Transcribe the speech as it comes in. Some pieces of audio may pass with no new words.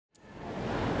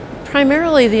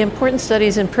Primarily, the important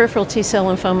studies in peripheral T-cell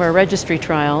lymphoma are registry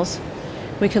trials.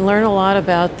 We can learn a lot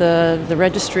about the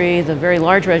registry, the very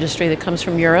large registry that comes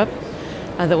from Europe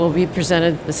that will be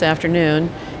presented this afternoon.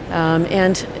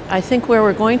 And I think where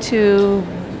we're going to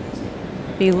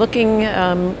be looking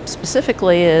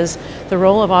specifically is the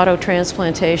role of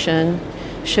autotransplantation.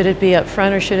 Should it be up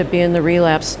front or should it be in the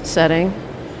relapse setting?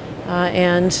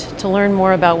 And to learn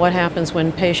more about what happens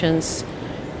when patients,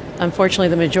 unfortunately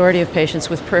the majority of patients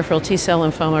with peripheral T-cell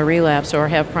lymphoma relapse or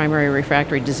have primary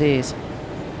refractory disease.